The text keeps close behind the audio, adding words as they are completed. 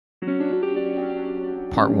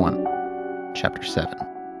Part 1, Chapter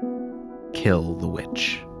 7. Kill the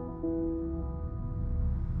Witch.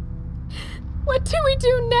 What do we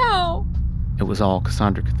do now? It was all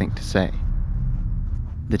Cassandra could think to say.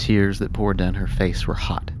 The tears that poured down her face were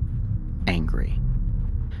hot, angry.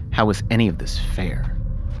 How was any of this fair?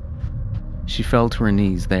 She fell to her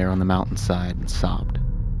knees there on the mountainside and sobbed.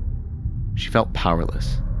 She felt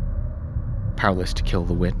powerless. Powerless to kill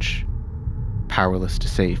the witch. Powerless to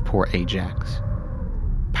save poor Ajax.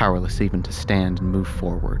 Powerless even to stand and move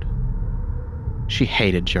forward. She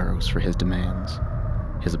hated Jaros for his demands,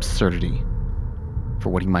 his absurdity, for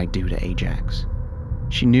what he might do to Ajax.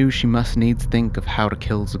 She knew she must needs think of how to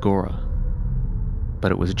kill Zagora,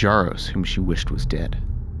 but it was Jaros whom she wished was dead.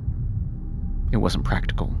 It wasn't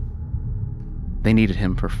practical. They needed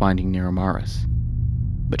him for finding Neuromaris,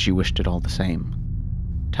 but she wished it all the same.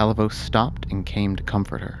 Talavos stopped and came to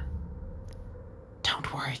comfort her.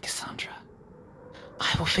 Don't worry, Cassandra.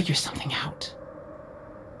 I will figure something out.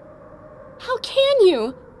 How can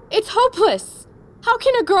you? It's hopeless. How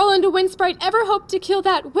can a girl and a windsprite ever hope to kill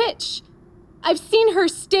that witch? I've seen her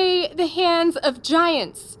stay the hands of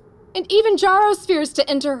giants, and even Jaros fears to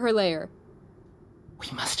enter her lair. We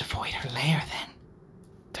must avoid her lair, then.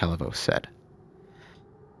 Talavos said.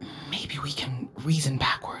 Maybe we can reason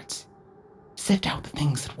backwards. Sift out the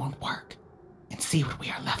things that won't work, and see what we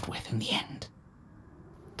are left with in the end.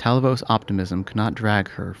 Talavos' optimism could not drag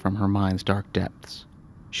her from her mind's dark depths.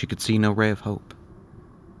 She could see no ray of hope.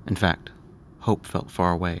 In fact, hope felt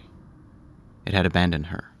far away. It had abandoned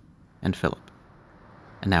her, and Philip,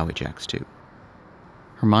 and now Ajax too.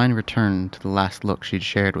 Her mind returned to the last look she'd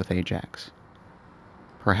shared with Ajax.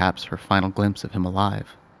 Perhaps her final glimpse of him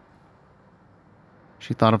alive.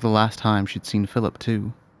 She thought of the last time she'd seen Philip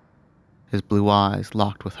too, his blue eyes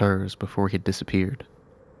locked with hers before he'd disappeared.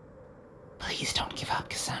 Please don't give up,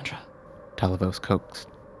 Cassandra. Talavos coaxed.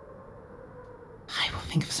 I will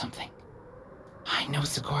think of something. I know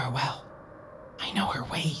Zagora well. I know her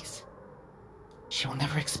ways. She will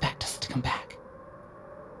never expect us to come back.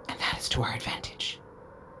 And that is to our advantage.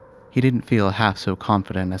 He didn't feel half so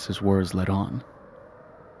confident as his words led on.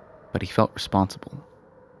 But he felt responsible.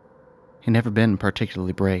 He'd never been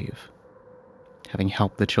particularly brave. Having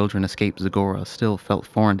helped the children escape Zagora still felt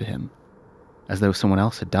foreign to him, as though someone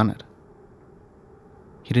else had done it.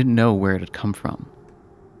 He didn't know where it had come from,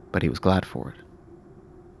 but he was glad for it.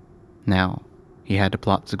 Now, he had to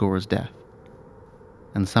plot Zagora's death,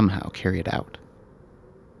 and somehow carry it out.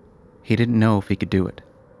 He didn't know if he could do it,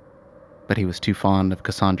 but he was too fond of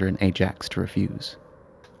Cassandra and Ajax to refuse.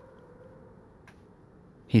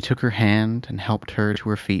 He took her hand and helped her to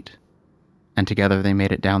her feet, and together they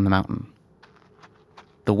made it down the mountain.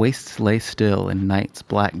 The wastes lay still in night's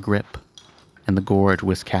black grip, and the gorge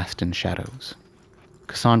was cast in shadows.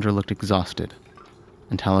 Cassandra looked exhausted,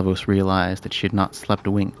 and Talavos realized that she had not slept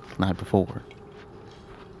a wink the night before.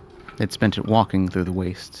 They'd spent it walking through the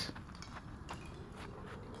wastes.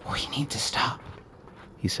 We need to stop,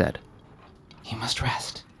 He said. You must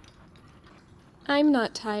rest. I'm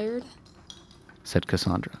not tired. Said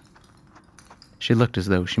Cassandra. She looked as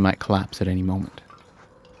though she might collapse at any moment.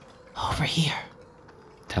 Over here.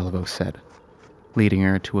 Talavos said, leading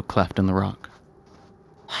her to a cleft in the rock.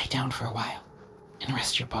 Lie down for a while and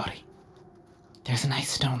rest your body. There's a nice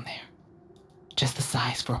stone there, just the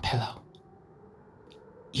size for a pillow.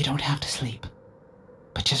 You don't have to sleep,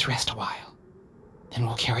 but just rest a while. Then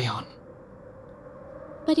we'll carry on.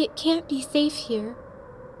 But it can't be safe here.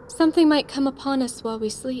 Something might come upon us while we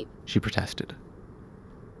sleep. She protested.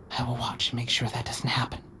 I will watch and make sure that doesn't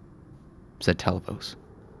happen. Said Talavos.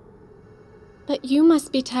 But you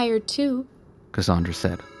must be tired too. Cassandra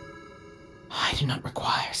said. I do not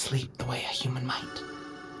require sleep the way a human might.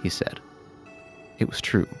 He said. It was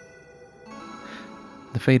true.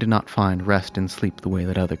 The Fae did not find rest and sleep the way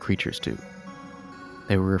that other creatures do.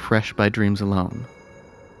 They were refreshed by dreams alone.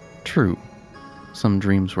 True, some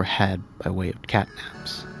dreams were had by way of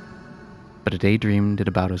catnaps, but a daydream did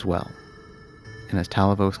about as well, and as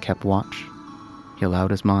Talavos kept watch, he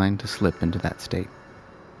allowed his mind to slip into that state.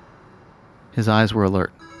 His eyes were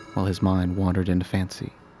alert, while his mind wandered into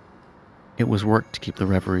fancy. It was work to keep the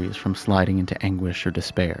reveries from sliding into anguish or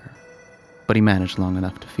despair, but he managed long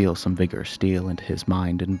enough to feel some vigor steal into his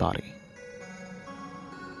mind and body.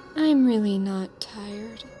 I'm really not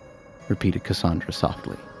tired, Repeated Cassandra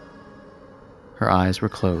softly. Her eyes were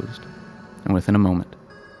closed, and within a moment,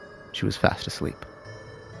 she was fast asleep.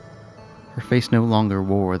 Her face no longer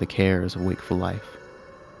wore the cares of wakeful life.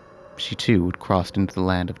 She too had crossed into the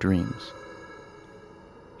land of dreams.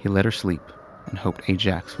 He let her sleep and hoped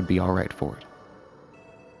Ajax would be all right for it.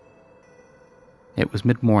 It was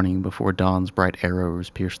mid-morning before dawn's bright arrows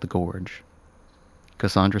pierced the gorge.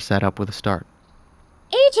 Cassandra sat up with a start.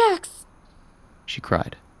 Ajax! She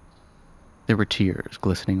cried. There were tears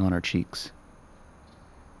glistening on her cheeks.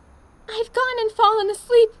 I've gone and fallen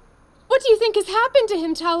asleep. What do you think has happened to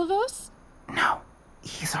him, Talavos? No,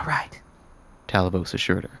 he's all right. Talavos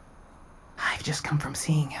assured her. I've just come from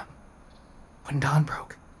seeing him. When dawn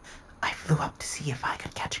broke, I flew up to see if I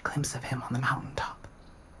could catch a glimpse of him on the mountaintop.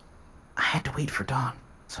 I had to wait for dawn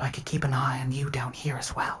so I could keep an eye on you down here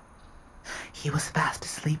as well. He was fast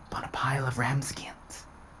asleep on a pile of ram skins.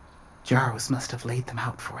 Jaros must have laid them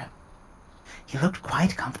out for him. He looked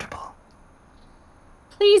quite comfortable.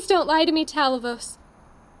 Please don't lie to me, Talavos.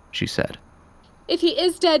 She said. If he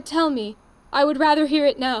is dead, tell me. I would rather hear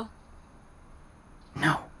it now.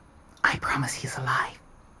 No, I promise he's alive.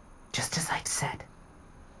 Just as I'd said.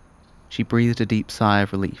 She breathed a deep sigh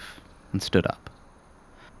of relief and stood up.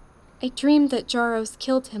 I dreamed that Jaros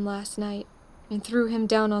killed him last night and threw him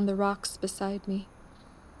down on the rocks beside me.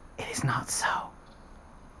 It is not so,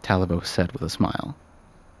 Talavos said with a smile.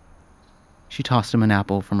 She tossed him an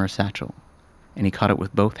apple from her satchel, and he caught it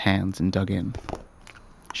with both hands and dug in.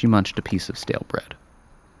 She munched a piece of stale bread.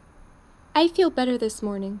 I feel better this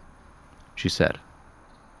morning, she said.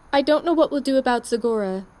 I don't know what we'll do about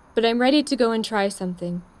Zagora, but I'm ready to go and try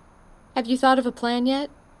something. Have you thought of a plan yet?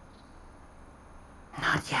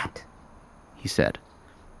 Not yet, he said.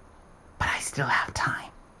 But I still have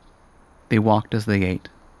time. They walked as they ate.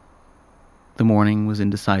 The morning was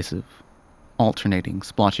indecisive, alternating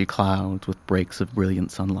splotchy clouds with breaks of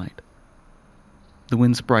brilliant sunlight. The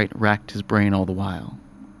wind sprite racked his brain all the while.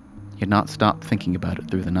 He had not stopped thinking about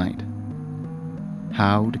it through the night.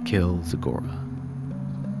 How to kill Zagora.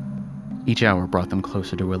 Each hour brought them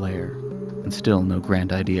closer to her lair, and still no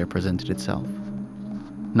grand idea presented itself.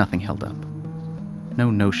 Nothing held up.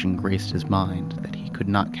 No notion graced his mind that he could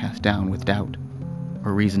not cast down with doubt,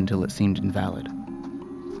 or reason till it seemed invalid.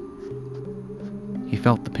 He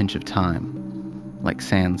felt the pinch of time, like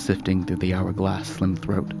sand sifting through the hourglass slim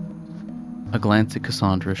throat. A glance at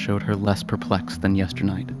Cassandra showed her less perplexed than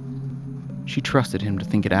yesternight. She trusted him to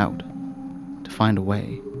think it out, to find a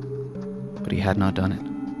way, but he had not done it.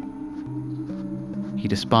 He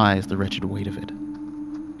despised the wretched weight of it,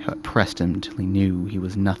 how it pressed him till he knew he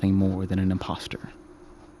was nothing more than an impostor.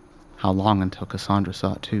 How long until Cassandra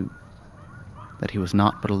saw it too, that he was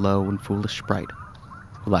naught but a low and foolish sprite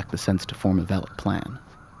who lacked the sense to form a valid plan.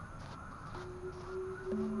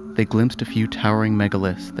 They glimpsed a few towering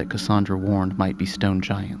megaliths that Cassandra warned might be stone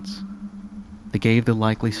giants. They gave the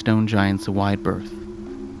likely stone giants a wide berth.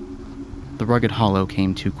 The rugged hollow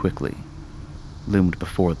came too quickly, loomed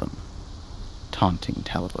before them, taunting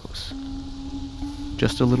Talavos.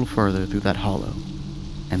 Just a little further through that hollow,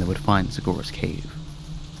 and they would find Zagora's cave.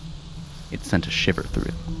 It sent a shiver through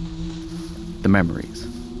it. The memories,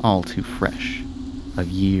 all too fresh, of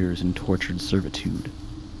years in tortured servitude,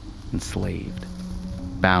 enslaved,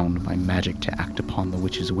 bound by magic to act upon the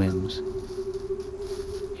witch's whims.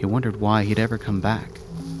 He wondered why he'd ever come back.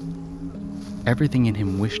 Everything in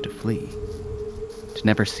him wished to flee, to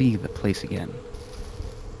never see the place again.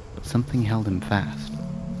 But something held him fast.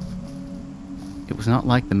 It was not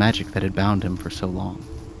like the magic that had bound him for so long.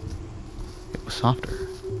 It was softer.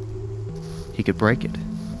 He could break it,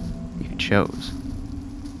 if he chose,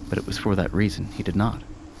 but it was for that reason he did not.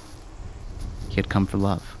 He had come for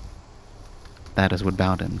love. That is what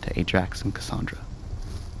bound him to Ajax and Cassandra.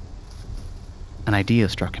 An idea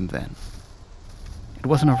struck him then. It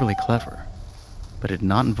wasn't overly clever, but it did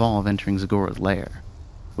not involve entering Zagora's lair,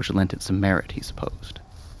 which lent it some merit, he supposed.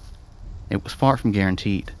 It was far from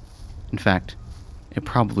guaranteed. In fact, it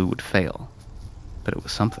probably would fail, but it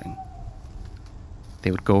was something.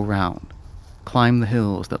 They would go round, climb the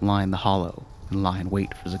hills that lined the hollow, and lie in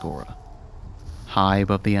wait for Zagora, high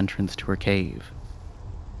above the entrance to her cave.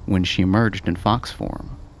 When she emerged in fox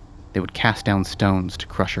form, they would cast down stones to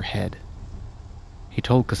crush her head. He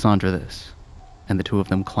told Cassandra this, and the two of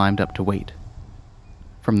them climbed up to wait.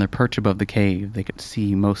 From their perch above the cave, they could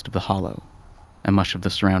see most of the hollow, and much of the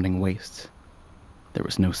surrounding wastes. There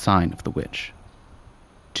was no sign of the witch.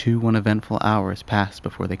 2 uneventful hours passed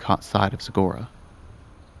before they caught sight of Zagora.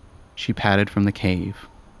 She padded from the cave,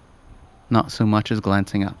 not so much as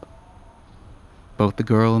glancing up. Both the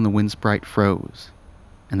girl and the wind sprite froze,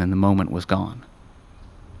 and then the moment was gone.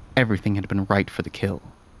 Everything had been right for the kill.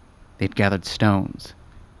 They'd gathered stones,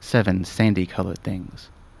 7 sandy-colored things,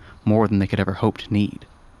 more than they could ever hope to need.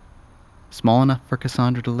 Small enough for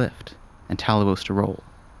Cassandra to lift, and Talavos to roll,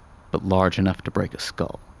 but large enough to break a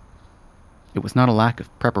skull. It was not a lack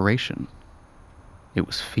of preparation. It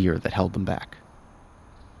was fear that held them back.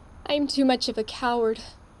 I'm too much of a coward,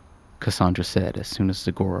 Cassandra said as soon as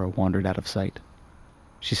Zagora wandered out of sight.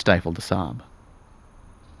 She stifled a sob.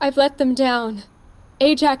 I've let them down.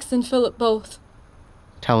 Ajax and Philip both.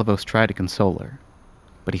 Talavos tried to console her,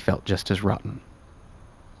 but he felt just as rotten.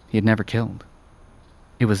 He had never killed.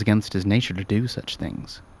 It was against his nature to do such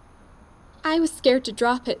things. I was scared to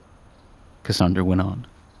drop it. Cassandra went on.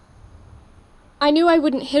 I knew I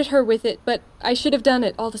wouldn't hit her with it, but I should have done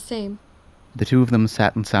it all the same. The two of them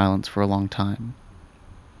sat in silence for a long time,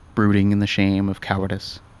 brooding in the shame of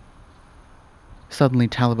cowardice. Suddenly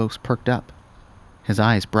Talavos perked up, his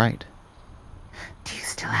eyes bright. Do you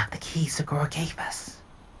still have the key Zagora gave us?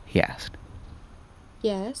 He asked.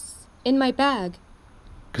 Yes, in my bag.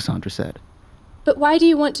 Cassandra said. But why do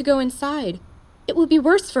you want to go inside? It will be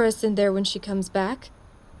worse for us in there when she comes back.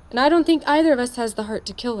 And I don't think either of us has the heart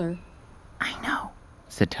to kill her. I know,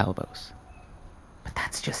 said Talavos. but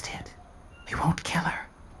that's just it. We won't kill her.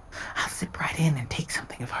 I'll zip right in and take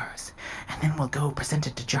something of hers, and then we'll go present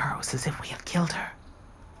it to Jaros as if we have killed her.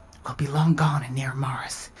 We'll be long gone and near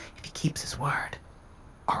Mars if he keeps his word.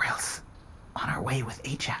 Or else, on our way with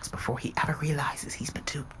Ajax before he ever realizes he's been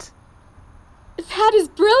duped. That is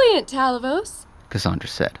brilliant, Talavos, Cassandra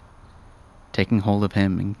said, taking hold of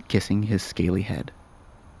him and kissing his scaly head.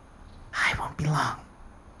 I won't be long,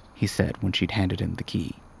 he said when she'd handed him the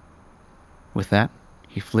key. With that,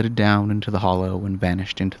 he flitted down into the hollow and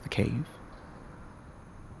vanished into the cave.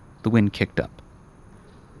 The wind kicked up,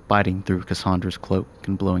 biting through Cassandra's cloak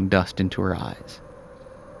and blowing dust into her eyes.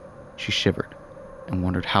 She shivered and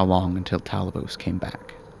wondered how long until Talavos came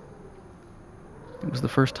back. It was the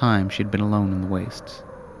first time she'd been alone in the wastes,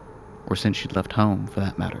 or since she'd left home, for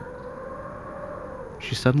that matter.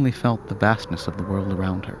 She suddenly felt the vastness of the world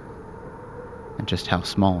around her, and just how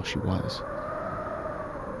small she was.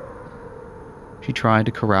 She tried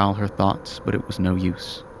to corral her thoughts, but it was no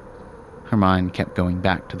use. Her mind kept going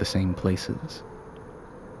back to the same places.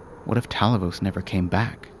 What if Talavos never came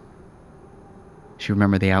back? She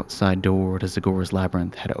remembered the outside door to Zagora's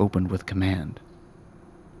labyrinth had opened with a command.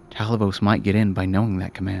 Talavos might get in by knowing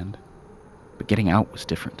that command, but getting out was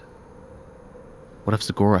different. What if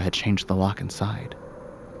Zagora had changed the lock inside?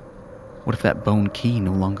 What if that bone key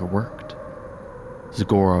no longer worked?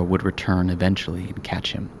 Zagora would return eventually and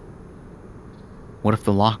catch him. What if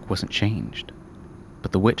the lock wasn't changed,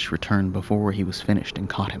 but the witch returned before he was finished and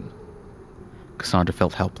caught him? Cassandra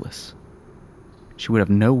felt helpless. She would have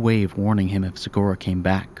no way of warning him if Zagora came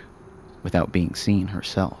back without being seen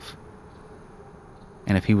herself.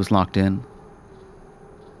 And if he was locked in,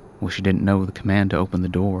 well, she didn't know the command to open the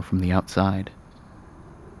door from the outside.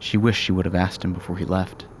 She wished she would have asked him before he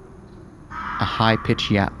left. A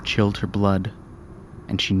high-pitched yap chilled her blood,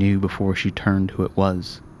 and she knew before she turned who it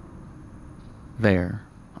was. There,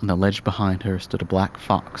 on the ledge behind her, stood a black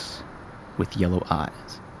fox with yellow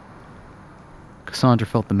eyes. Cassandra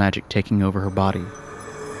felt the magic taking over her body.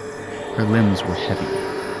 Her limbs were heavy,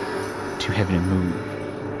 too heavy to move,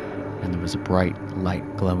 and there was a bright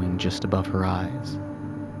light glowing just above her eyes.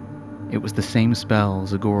 It was the same spell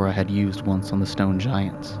Zagora had used once on the stone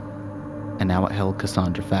giants, and now it held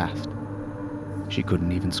Cassandra fast. She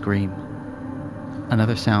couldn't even scream.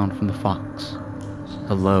 Another sound from the fox,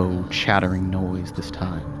 a low, chattering noise this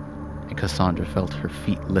time, and Cassandra felt her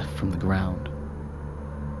feet lift from the ground.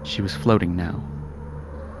 She was floating now,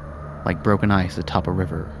 like broken ice atop a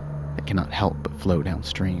river that cannot help but flow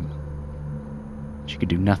downstream. She could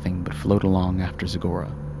do nothing but float along after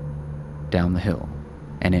Zagora, down the hill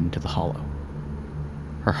and into the hollow.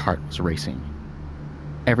 Her heart was racing.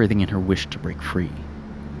 Everything in her wished to break free,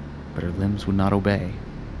 but her limbs would not obey.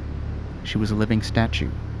 She was a living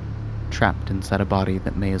statue, trapped inside a body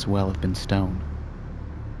that may as well have been stone.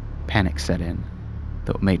 Panic set in,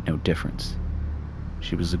 though it made no difference.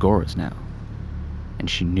 She was Zagora's now, and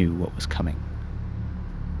she knew what was coming.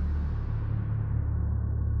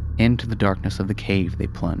 Into the darkness of the cave they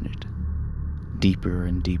plunged, deeper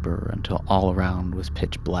and deeper until all around was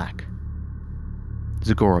pitch black.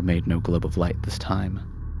 Zagora made no globe of light this time.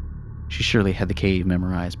 She surely had the cave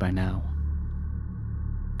memorized by now.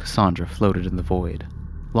 Cassandra floated in the void,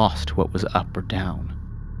 lost to what was up or down.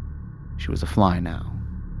 She was a fly now,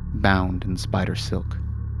 bound in spider silk,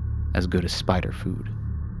 as good as spider food.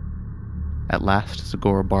 At last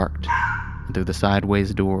Zagora barked, and through the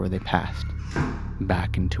sideways door they passed,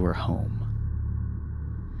 back into her home.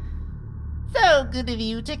 So good of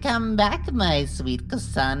you to come back, my sweet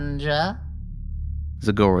Cassandra.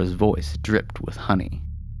 Zagora's voice dripped with honey.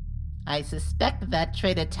 I suspect that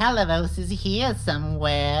traitor Talavos is here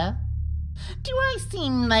somewhere. Do I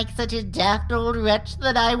seem like such a daft old wretch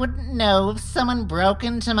that I wouldn't know if someone broke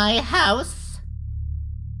into my house?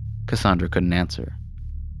 Cassandra couldn't answer.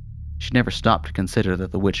 She never stopped to consider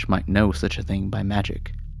that the witch might know such a thing by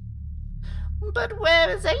magic. But where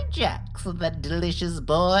is Ajax, that delicious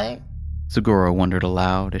boy? Zagora wondered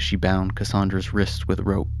aloud as she bound Cassandra's wrist with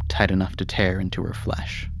rope tight enough to tear into her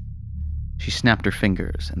flesh. She snapped her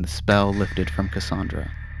fingers, and the spell lifted from Cassandra.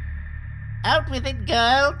 Out with it,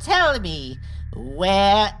 girl. Tell me,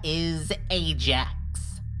 where is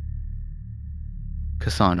Ajax?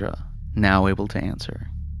 Cassandra, now able to answer,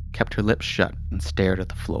 kept her lips shut and stared at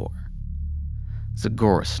the floor.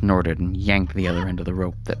 Zagora snorted and yanked the other end of the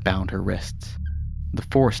rope that bound her wrists. The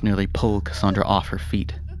force nearly pulled Cassandra off her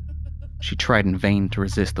feet. She tried in vain to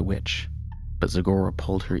resist the witch, but Zagora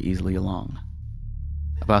pulled her easily along.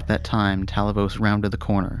 About that time, Talavos rounded the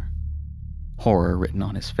corner, horror written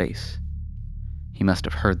on his face. He must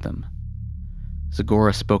have heard them.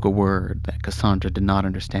 Zagora spoke a word that Cassandra did not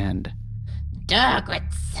understand.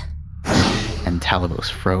 Durgrits! And Talavos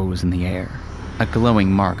froze in the air, a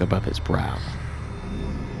glowing mark above his brow.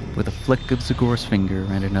 With a flick of Zagora's finger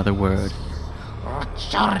and another word,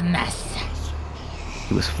 Ochornas!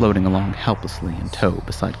 he was floating along helplessly in tow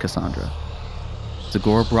beside Cassandra.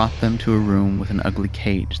 Zagora brought them to a room with an ugly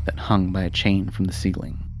cage that hung by a chain from the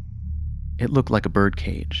ceiling. It looked like a bird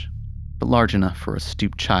cage, but large enough for a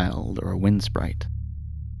stooped child or a wind sprite.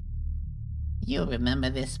 You remember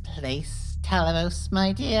this place, Talavos,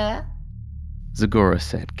 my dear? Zagora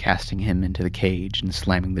said, casting him into the cage and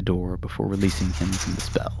slamming the door before releasing him from the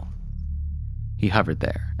spell. He hovered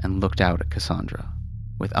there and looked out at Cassandra,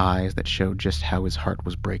 with eyes that showed just how his heart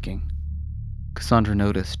was breaking. Cassandra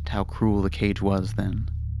noticed how cruel the cage was then.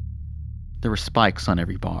 There were spikes on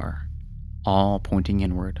every bar, all pointing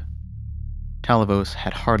inward. Talavos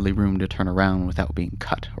had hardly room to turn around without being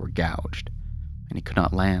cut or gouged, and he could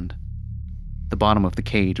not land. The bottom of the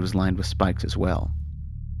cage was lined with spikes as well,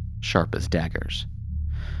 sharp as daggers.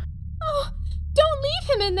 Oh, don't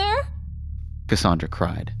leave him in there! Cassandra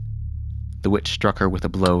cried. The witch struck her with a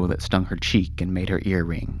blow that stung her cheek and made her ear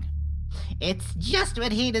ring. It's just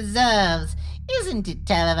what he deserves, isn't it,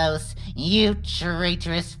 Talavos, you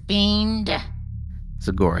traitorous fiend?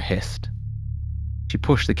 Zagora hissed. She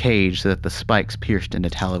pushed the cage so that the spikes pierced into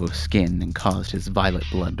Talavos' skin and caused his violet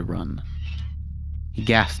blood to run. He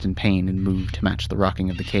gasped in pain and moved to match the rocking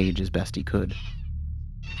of the cage as best he could.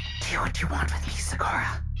 Do what you want with me,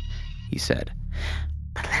 Zagora, he said.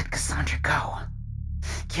 but let Cassandra go.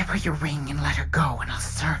 Give her your ring and let her go, and I'll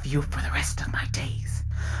serve you for the rest of my days,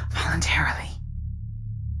 voluntarily.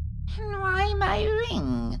 And why my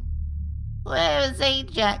ring? Where is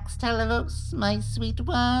Ajax, Talavos, my sweet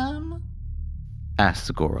worm?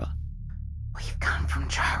 Asked Zagora, We've come from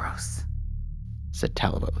Jaros. said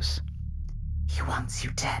Talavos. He wants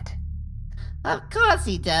you dead. Of course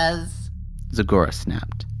he does. Zagora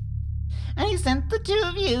snapped. And he sent the two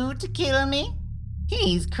of you to kill me?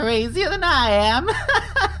 He's crazier than I am.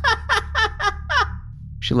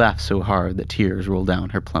 She laughed so hard that tears rolled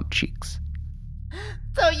down her plump cheeks.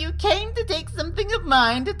 So you came to take something of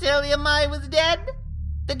mine to tell him I was dead?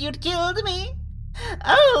 That you'd killed me?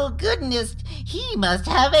 Oh, goodness, he must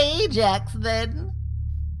have Ajax then.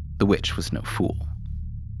 The witch was no fool.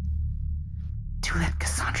 Do let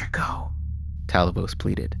Cassandra go. Talavos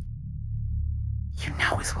pleaded. You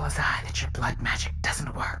know as well as I that your blood magic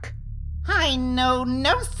doesn't work. I know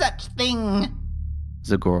no such thing.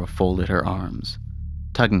 Zagora folded her arms,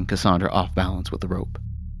 tugging Cassandra off balance with the rope.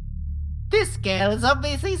 This girl is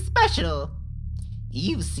obviously special.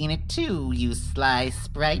 You've seen it too, you sly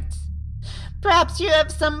sprite. Perhaps you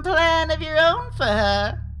have some plan of your own for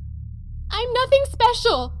her. I'm nothing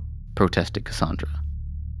special. Protested Cassandra.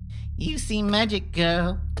 You see magic,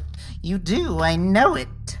 girl. You do, I know it.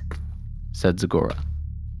 Said Zagora.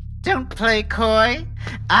 Don't play coy.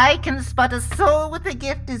 I can spot a soul with a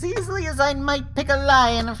gift as easily as I might pick a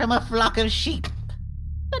lion from a flock of sheep.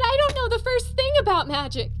 But I don't know the first thing about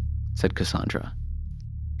magic. Said Cassandra.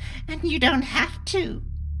 And you don't have to.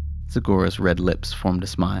 Zagora's red lips formed a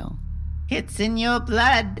smile. It's in your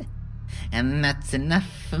blood. And that's enough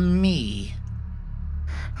for me.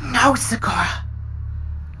 No, Zagora!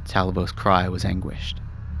 Talavos' cry was anguished.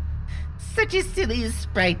 Such a silly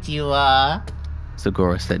sprite you are.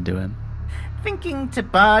 Zagora said to him. Thinking to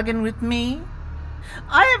bargain with me?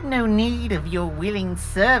 I have no need of your willing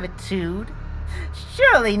servitude.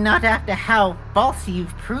 Surely not after how false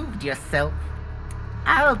you've proved yourself.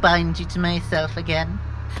 I'll bind you to myself again,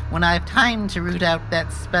 when I've time to root out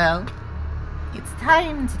that spell. It's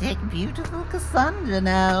time to take beautiful Cassandra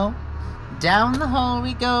now. Down the hall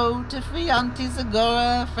we go to free Auntie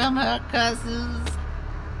Zagora from her curses.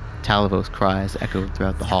 Talavos' cries echoed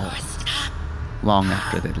throughout the hall, long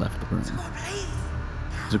after they'd left the room. Zagora,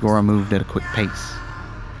 please. Zagora moved at a quick pace,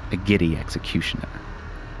 a giddy executioner.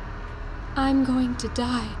 I'm going to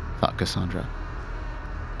die. Thought Cassandra.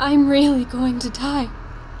 I'm really going to die.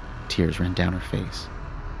 Tears ran down her face.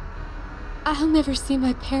 I'll never see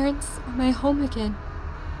my parents or my home again.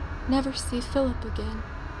 Never see Philip again.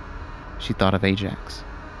 She thought of Ajax,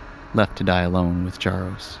 left to die alone with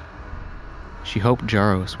Jaros. She hoped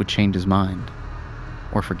Jaros would change his mind,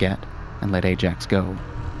 or forget and let Ajax go.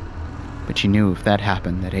 But she knew if that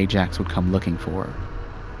happened that Ajax would come looking for her.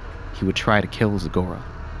 He would try to kill Zagora.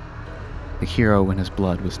 The hero in his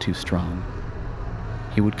blood was too strong.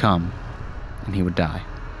 He would come, and he would die.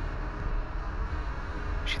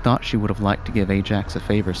 She thought she would have liked to give Ajax a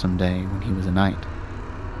favor someday when he was a knight.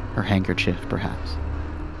 Her handkerchief, perhaps.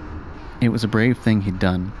 It was a brave thing he'd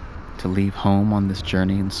done, to leave home on this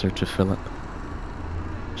journey in search of Philip.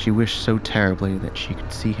 She wished so terribly that she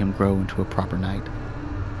could see him grow into a proper knight.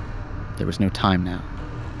 There was no time now.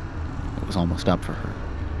 It was almost up for her.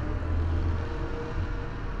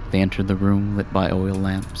 They entered the room lit by oil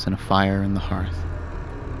lamps and a fire in the hearth.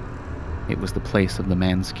 It was the place of the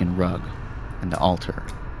manskin rug and the altar,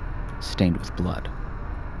 stained with blood.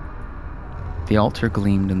 The altar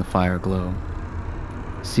gleamed in the fire glow.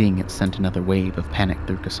 Seeing it sent another wave of panic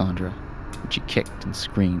through Cassandra, and she kicked and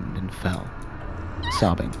screamed and fell,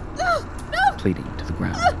 sobbing, pleading to the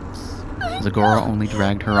ground. Zagora only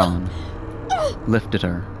dragged her on, lifted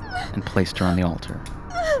her, and placed her on the altar.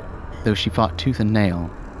 Though she fought tooth and nail,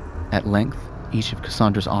 at length each of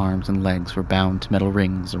Cassandra's arms and legs were bound to metal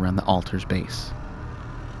rings around the altar's base.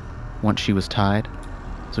 Once she was tied,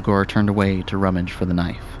 Zagora turned away to rummage for the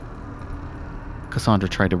knife. Cassandra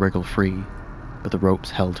tried to wriggle free, but the ropes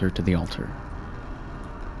held her to the altar.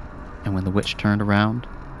 And when the witch turned around,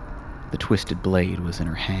 the twisted blade was in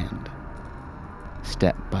her hand.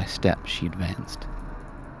 Step by step she advanced,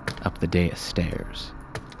 up the dais stairs,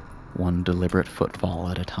 one deliberate footfall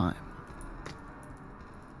at a time.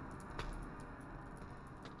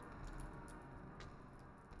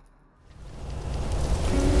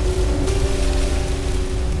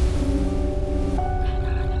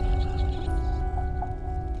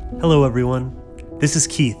 Hello, everyone. This is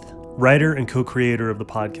Keith, writer and co-creator of the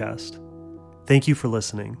podcast. Thank you for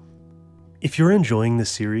listening. If you're enjoying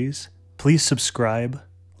this series, please subscribe,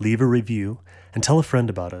 leave a review, and tell a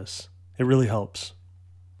friend about us. It really helps.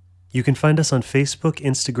 You can find us on Facebook,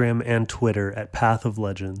 Instagram, and Twitter at Path of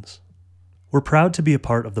Legends. We're proud to be a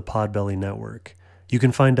part of the Podbelly Network. You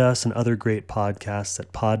can find us and other great podcasts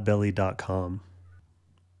at podbelly.com.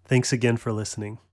 Thanks again for listening.